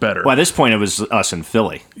so much better. Well, at this point, it was us in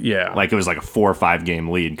Philly. Yeah. Like, it was like a 4 or 5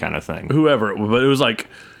 game lead kind of thing. Whoever. But it was like,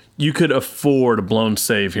 you could afford a blown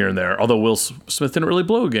save here and there. Although Will Smith didn't really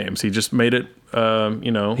blow games. He just made it,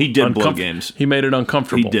 He did blow games. He made it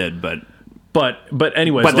uncomfortable. He did, but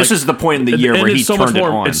anyways. But this is the point in the year where he turned it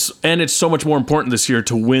on. It's so much more important this year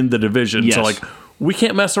to win the division. Yes. So, like, we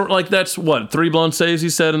can't mess around. Like, that's, 3 blown saves, he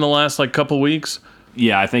said, in the last, couple weeks?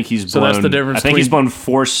 Yeah, I think he's blown... that's the difference I think he's blown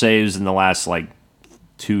 4 saves in the last,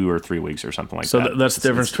 2 or 3 weeks or something like that. So that's the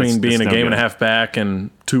difference between being a game and a half back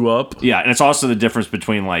and 2 up? Yeah, and it's also the difference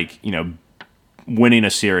between, winning a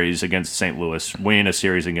series against St. Louis, winning a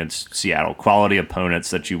series against Seattle, quality opponents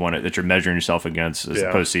that you're measuring yourself against as the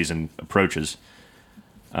postseason approaches.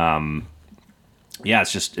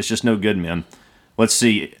 It's just no good, man. Let's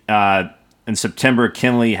see. In September,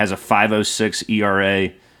 Kenley has a 5.06 ERA.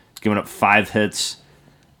 He's given up 5 hits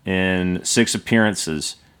in 6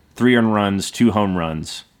 appearances, 3 earned runs, 2 home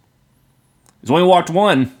runs. He's only walked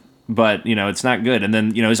 1, but it's not good. And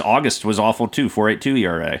then his August was awful too, 4.82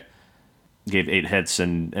 ERA. Gave 8 hits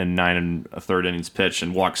and 9 1/3 innings pitched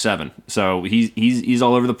and walked 7. So he's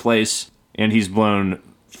all over the place, and he's blown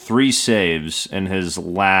 3 saves in his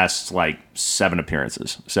last 7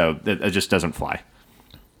 appearances. So it just doesn't fly.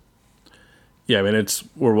 Yeah, I mean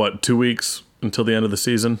we're 2 weeks until the end of the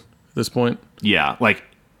season at this point. Yeah,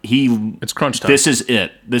 it's crunch time. This is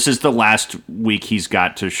it. This is the last week he's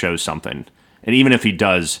got to show something, and even if he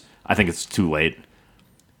does, I think it's too late.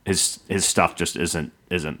 His stuff just isn't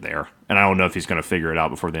there, and I don't know if he's going to figure it out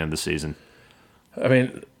before the end of the season. I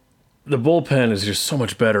mean, the bullpen is just so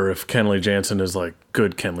much better if Kenley Jansen is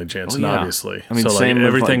good Kenley Jansen, obviously. I mean, so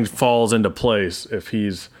everything falls into place if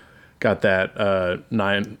he's got that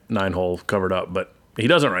nine hole covered up, but he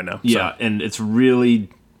doesn't right now. Yeah, and it's really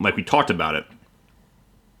we talked about it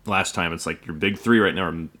last time. It's your big 3 right now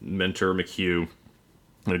are Mentor, McHugh,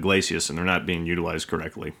 and Iglesias, and they're not being utilized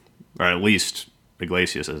correctly, or at least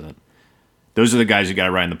Iglesias isn't. Those are the guys you got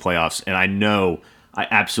to ride in the playoffs, and I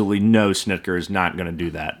absolutely know Snitker is not going to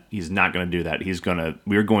do that. He's not going to do that.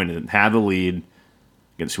 We're going to have a lead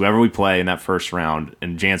against whoever we play in that first round,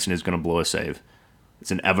 and Jansen is going to blow a save.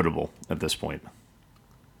 It's inevitable at this point.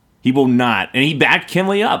 He will not, and he backed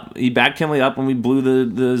Kenley up. He backed Kenley up when we blew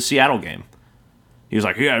the Seattle game. He was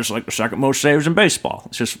like, "Yeah, it's the second most saves in baseball."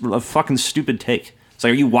 It's just a fucking stupid take. It's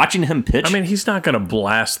are you watching him pitch? I mean, he's not going to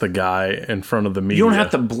blast the guy in front of the media. You don't have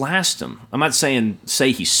to blast him. I'm not saying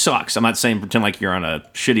say he sucks. I'm not saying pretend like you're on a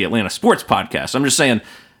shitty Atlanta sports podcast. I'm just saying,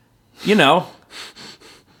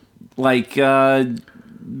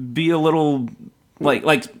 be a little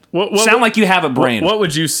sound like you have a brain. What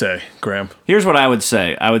would you say, Graham? Here's what I would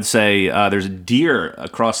say. I would say there's a deer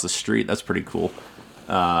across the street. That's pretty cool.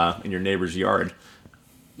 In your neighbor's yard.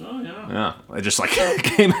 Oh, yeah. Yeah, it just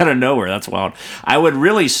came out of nowhere. That's wild. I would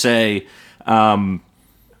really say, Kenley's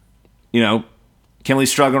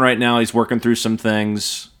struggling right now. He's working through some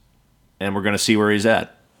things, and we're going to see where he's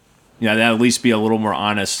at. That'd at least be a little more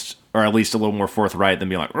honest, or at least a little more forthright than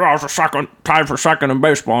being like, "Oh, it's tied for second in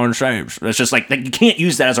baseball in saves." It's just you can't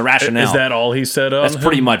use that as a rationale. Is that all he said on That's him?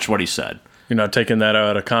 pretty much what he said. You're not taking that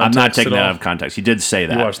out of context. I'm not taking that out of context. He did say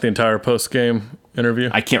that. You watched the entire post-game interview?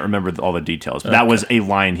 I can't remember all the details, but that was a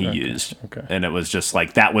line he used. Okay. And it was just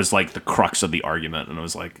that was the crux of the argument. And it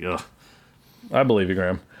was ugh. I believe you,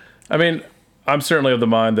 Graham. I mean, I'm certainly of the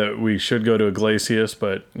mind that we should go to Iglesias,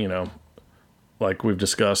 but, like we've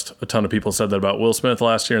discussed, a ton of people said that about Will Smith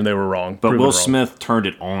last year, and they were wrong. But Will Smith turned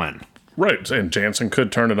it on. Right, and Jansen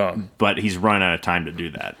could turn it on. But he's run out of time to do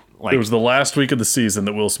that. It was the last week of the season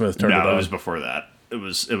that Will Smith turned it on. No, it was before that. It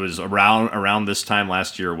was around this time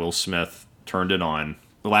last year. Will Smith turned it on.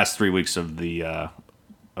 The last 3 weeks of the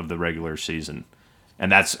regular season,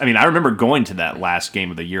 and I remember going to that last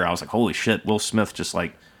game of the year. I was like, holy shit! Will Smith just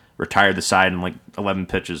retired the side in 11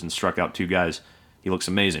 pitches and struck out 2 guys. He looks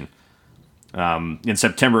amazing. In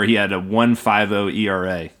September, he had a 1.50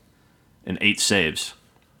 ERA and 8 saves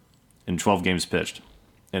in 12 games pitched.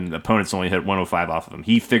 And the opponents only hit 105 off of him.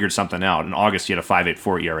 He figured something out. In August, he had a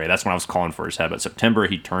 5.84 ERA. That's when I was calling for his head. But September,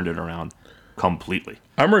 he turned it around completely.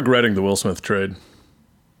 I'm regretting the Will Smith trade.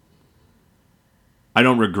 I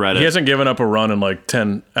don't regret it. He hasn't given up a run in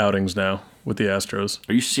 10 outings now with the Astros.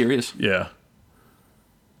 Are you serious? Yeah.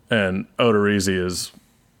 And Odorizzi is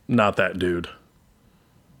not that dude.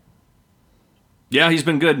 Yeah, he's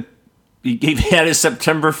been good. He had his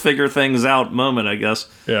September figure things out moment, I guess.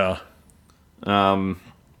 Yeah.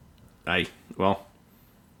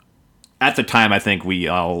 At the time, I think we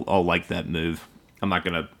all like that move. I'm not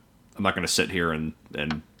gonna sit here and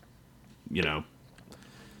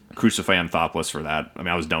crucify Anthopoulos for that. I mean,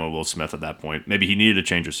 I was done with Will Smith at that point. Maybe he needed a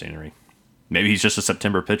change of scenery. Maybe he's just a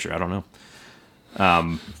September pitcher. I don't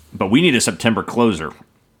know. But we need a September closer.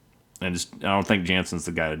 And I don't think Jansen's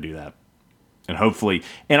the guy to do that. And hopefully,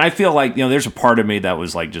 and I feel like, there's a part of me that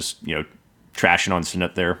was like just, trashing on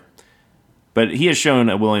Snit there. But he has shown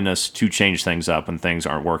a willingness to change things up when things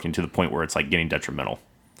aren't working to the point where it's like getting detrimental.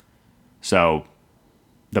 So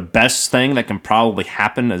the best thing that can probably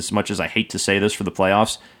happen, as much as I hate to say this for the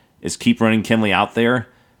playoffs, is keep running Kinley out there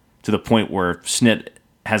to the point where Snit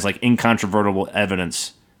has like incontrovertible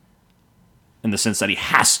evidence in the sense that he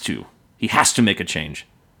has to make a change.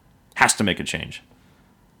 Has to make a change.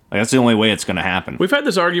 Like, that's the only way it's going to happen. We've had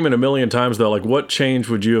this argument a million times, though. Like, what change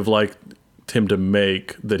would you have liked him to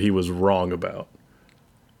make that he was wrong about?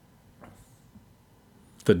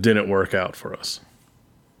 That didn't work out for us.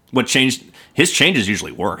 What changed? His changes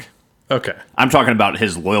usually work. Okay. I'm talking about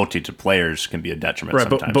his loyalty to players can be a detriment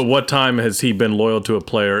sometimes. But what time has he been loyal to a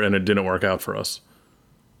player and it didn't work out for us?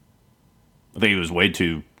 I think he was way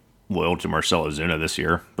too loyal to Marcell Ozuna this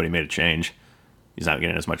year, but he made a change. He's not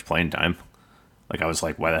getting as much playing time. Like, I was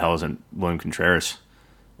like, why the hell isn't William Contreras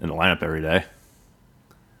in the lineup every day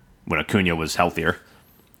when Acuna was healthier?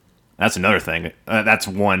 That's another thing. That's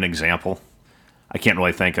one example. I can't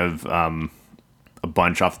really think of a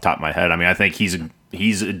bunch off the top of my head. I mean, I think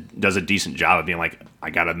does a decent job of being like, I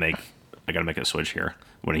gotta make a switch here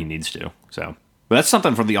when he needs to. So, but that's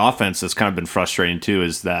something for the offense that's kind of been frustrating too.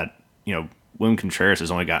 Is that William Contreras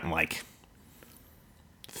has only gotten like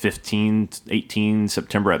 15, 18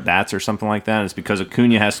 September at bats or something like that. And it's because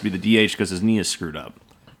Acuna has to be the DH because his knee is screwed up.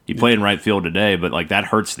 He played in right field today, but like that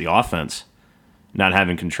hurts the offense, not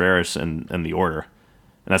having Contreras in the order.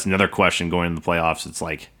 And that's another question going into the playoffs. It's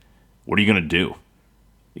like, what are you going to do?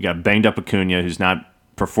 You got banged up Acuna, who's not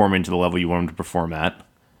performing to the level you want him to perform at,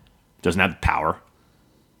 doesn't have the power.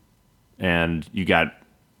 And you got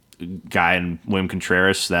a guy in William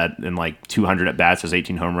Contreras that in like 200 at bats has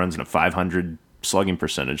 18 home runs and a 500 slugging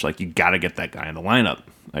percentage. Like, you got to get that guy in the lineup.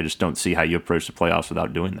 I just don't see how you approach the playoffs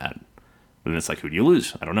without doing that. But then it's like, who do you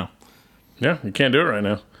lose? I don't know. Yeah, you can't do it right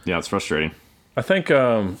now. Yeah, it's frustrating. I think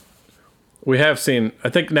we have seen, I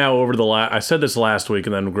think now over the I said this last week,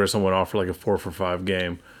 and then Grissom went off for like a 4-for-5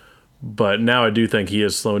 game. But now I do think he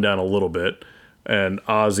is slowing down a little bit. And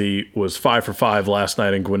Ozzy was 5-for-5 last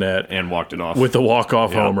night in Gwinnett. And walked it off. With the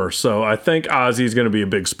walk-off homer. So I think Ozzy's going to be a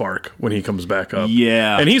big spark when he comes back up.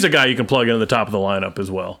 Yeah. And he's a guy you can plug in the top of the lineup as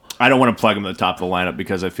well. I don't want to plug him at the top of the lineup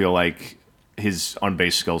because I feel like his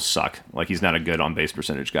on-base skills suck. Like, he's not a good on-base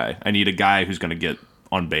percentage guy. I need a guy who's going to get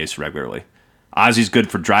on base regularly. Ozzy's good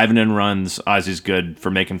for driving in runs. Ozzy's good for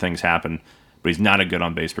making things happen. But he's not a good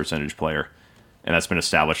on-base percentage player. And that's been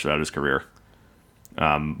established throughout his career.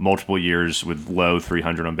 Multiple years with low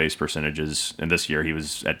 300 on base percentages, and this year he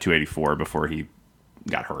was at 284 before he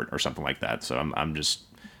got hurt or something like that. So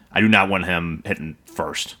I do not want him hitting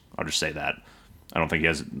first. I'll just say that. I don't think he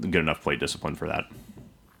has good enough plate discipline for that.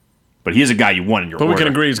 But he is a guy you want in your order. But we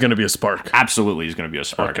can agree he's going to be a spark. Absolutely, he's going to be a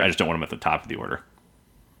spark. Okay. I just don't want him at the top of the order.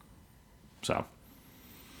 So,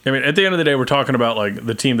 I mean, at the end of the day, we're talking about like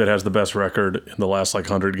the team that has the best record in the last like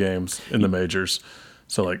 100 games in the majors.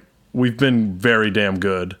 So like, we've been very damn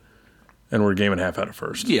good, and we're a game and a half out of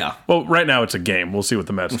first. yeah. Well, right now it's a game. We'll see what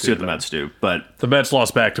the Mets do. We'll see what the Mets do. But, The Mets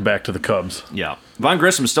lost back-to-back to the Cubs. yeah. Von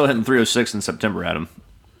Grissom's still hitting 306 in September, Adam.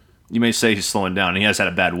 You may say he's slowing down. He has had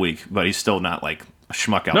a bad week, but he's still not like a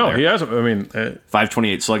schmuck out there. No, he hasn't. I mean,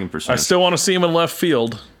 528 slugging I percentage. still want to see him in left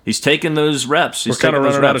field. He's taking those reps. We're kind of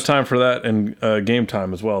running out of time for that in game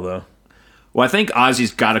time as well, though. Well, I think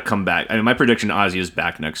Ozzy's got to come back. I mean, my prediction, Ozzy is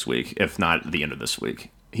back next week, if not at the end of this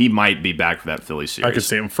week. He might be back for that Philly series. I could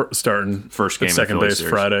see him starting First game at of second Philly base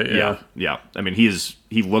series. Friday. Yeah. I mean,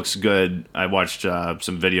 he looks good. I watched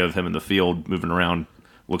some video of him in the field moving around.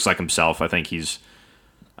 Looks like himself. I think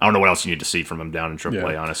I don't know what else you need to see from him down in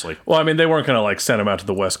AAA, honestly. Well, I mean, they weren't going to like send him out to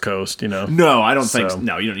the West Coast, you know. No, I don't think so.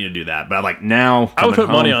 No, you don't need to do that. But I like now. I would put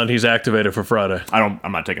money home, on he's activated for Friday. I'm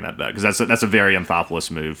not taking that bet because that's a very Anthopoulos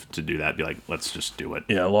move to do that. Be like, let's just do it.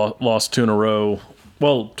 Yeah, lost 2 in a row.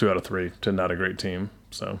 Well, 2 out of 3 to not a great team.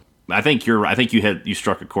 So I think you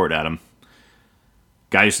struck a chord, Adam.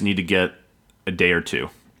 Guys need to get a day or two.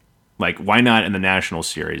 Like, why not in the National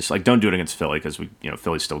Series? Like, don't do it against Philly because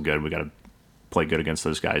Philly's still good. We got to play good against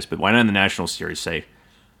those guys. But why not in the National Series say,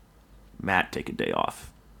 Matt, take a day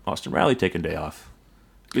off. Austin Riley, take a day off.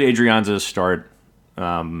 Get Adrianza a start.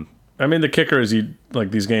 I mean, the kicker is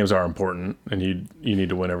these games are important, and you need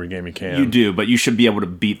to win every game you can. You do, but you should be able to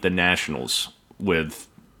beat the Nationals with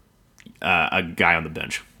a guy on the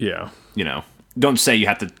bench. Yeah. Don't say you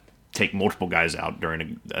have to take multiple guys out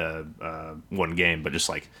during one game, but just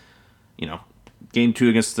game 2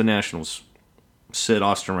 against the Nationals, sit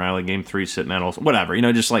Austin Riley. Game 3, sit Matt Olson. Whatever.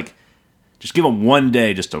 Just give them one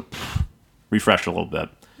day just to refresh a little bit.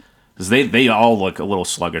 because they all look a little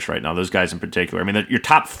sluggish right now. Those guys in particular. I mean, your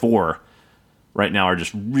top 4 right now are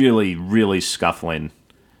just really, really scuffling.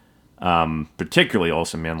 Particularly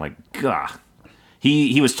Olsen, man. Like, gah.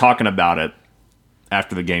 He was talking about it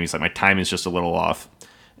after the game. He's like, my timing's just a little off.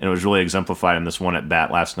 And it was really exemplified in this one at bat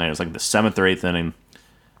last night. It was like the 7th or 8th inning.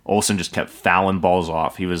 Olsen just kept fouling balls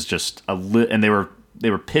off. He was just and they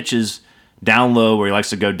were pitches down low where he likes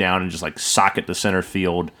to go down and just like sock it to center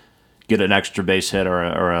field, get an extra base hit or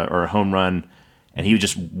a home run, and he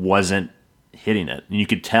just wasn't hitting it. And you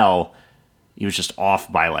could tell he was just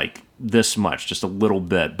off by like this much, just a little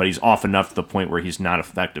bit, but he's off enough to the point where he's not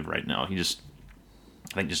effective right now. I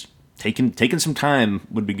think just taking some time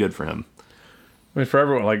would be good for him. I mean, for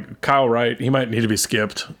everyone, like Kyle Wright, he might need to be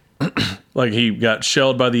skipped. Like, he got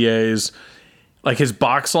shelled by the A's. Like, his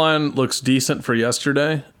box line looks decent for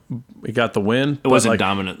yesterday. He got the win. It wasn't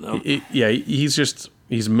dominant, though.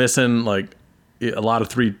 He's missing, like, a lot of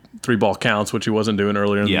three ball counts, which he wasn't doing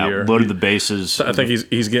earlier in the year. Loaded the bases. I think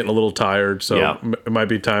he's getting a little tired, so it might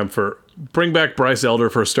be time bring back Bryce Elder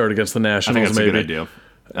for a start against the Nationals. I think that's a good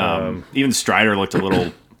idea. Even Strider looked a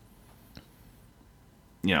little,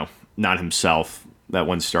 not himself. That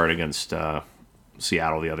one start against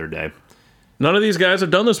Seattle the other day. None of these guys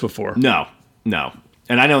have done this before. No.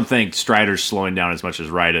 And I don't think Strider's slowing down as much as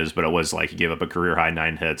Wright is, but it was like he gave up a career-high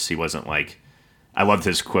 9 hits. He wasn't like... I loved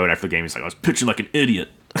his quote after the game. He's like, I was pitching like an idiot.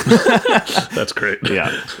 That's great.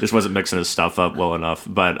 Yeah, just wasn't mixing his stuff up well enough.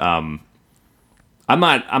 But I'm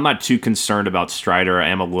not too concerned about Strider. I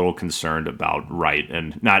am a little concerned about Wright,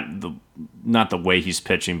 and not the way he's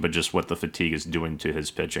pitching, but just what the fatigue is doing to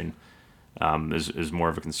his pitching is more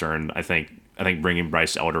of a concern. I think bringing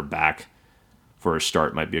Bryce Elder back for a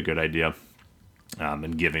start might be a good idea,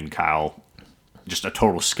 and giving Kyle just a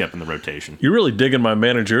total skip in the rotation. You're really digging my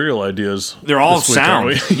managerial ideas. They're all this week, sound.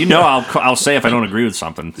 aren't we? I'll say if I don't agree with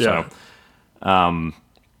something. Yeah. So, I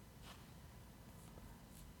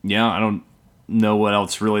don't know what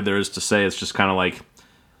else really there is to say. It's just kind of like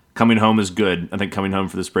coming home is good. I think coming home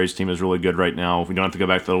for this Braves team is really good right now. We don't have to go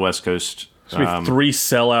back to the West Coast. There's going to be 3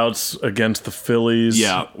 sellouts against the Phillies.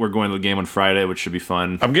 Yeah, we're going to the game on Friday, which should be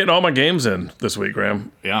fun. I'm getting all my games in this week,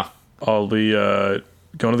 Graham. Yeah. I'll be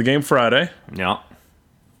going to the game Friday. Yeah.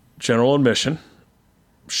 General admission.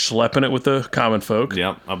 Schlepping it with the common folk.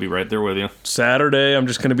 Yeah, I'll be right there with you. Saturday, I'm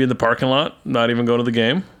just going to be in the parking lot, not even going to the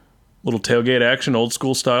game. Little tailgate action, old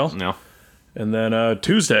school style. Yeah. And then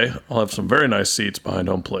Tuesday, I'll have some very nice seats behind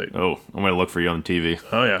home plate. Oh, I'm going to look for you on TV.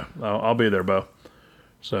 Oh, yeah. I'll be there, Bo.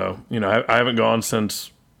 So, I haven't gone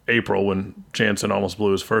since April when Jansen almost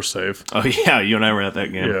blew his first save. Oh, yeah. You and I were at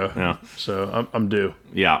that game. Yeah. So, I'm due.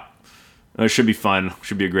 Yeah. It should be fun.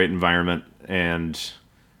 Should be a great environment. And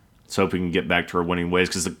let's hope we can get back to our winning ways,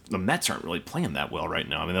 because the Mets aren't really playing that well right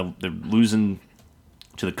now. I mean, they're losing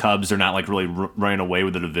to the Cubs. They're not like really running away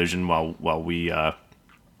with the division while we are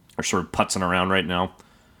sort of putzing around right now.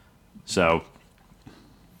 So,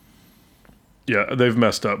 yeah, they've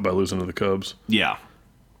messed up by losing to the Cubs. Yeah,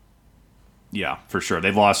 for sure.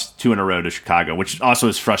 They've lost 2 in a row to Chicago, which also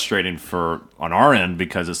is frustrating on our end,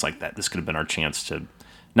 because it's like that. This could have been our chance to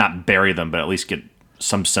not bury them, but at least get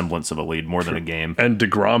some semblance of a lead, more than a game. And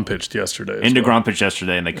DeGrom pitched yesterday. DeGrom pitched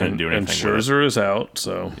yesterday, and they couldn't do anything. And Scherzer is out,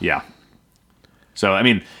 so yeah. So I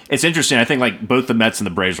mean, it's interesting. I think like both the Mets and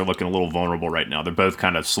the Braves are looking a little vulnerable right now. They're both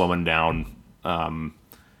kind of slowing down.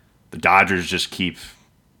 The Dodgers just keep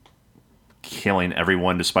killing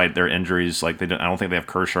everyone despite their injuries. Like I don't think they have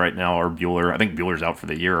Kershaw right now, or Buehler. I think Buehler's out for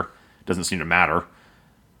the year. Doesn't seem to matter.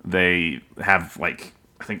 They have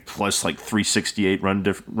I think plus 368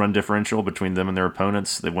 run differential between them and their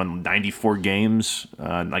opponents. They won 94 games,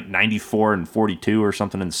 94 and 42 or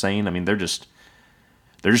something insane. I mean, they're just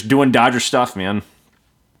doing Dodger stuff, man.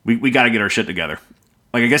 We got to get our shit together.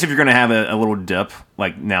 I guess if you're going to have a little dip,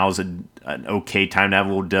 now is an okay time to have a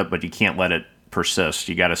little dip, but you can't let it persist.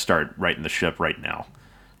 You got to start righting the ship right now.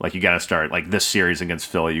 You got to start, this series against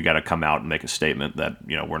Philly, you got to come out and make a statement that,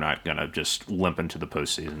 we're not going to just limp into the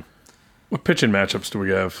postseason. What pitching matchups do we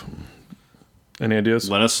have? Any ideas?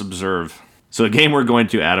 Let us observe. So the game we're going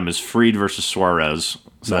to, Adam, is Fried versus Suarez.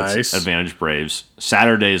 So nice. That's advantage Braves.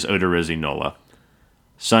 Saturday is Odorizzi Nola.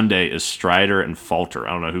 Sunday is Strider and Falter.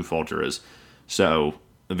 I don't know who Falter is. So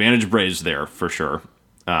advantage Braves there for sure.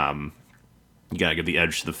 You got to give the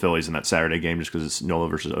edge to the Phillies in that Saturday game just because it's Nola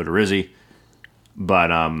versus Odorizzi.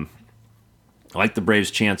 But I like the Braves'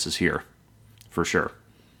 chances here for sure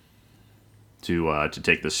to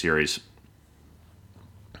take this series.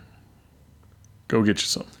 Go get you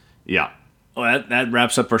some. Yeah. Well, that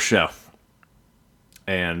wraps up our show.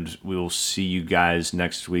 And we will see you guys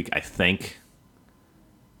next week, I think.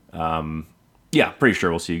 Yeah, pretty sure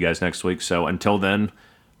we'll see you guys next week. So until then,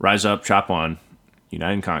 rise up, chop on,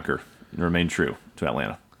 unite and conquer, and remain true to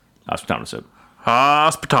Atlanta. Hospitometer.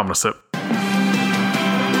 Hospitometer.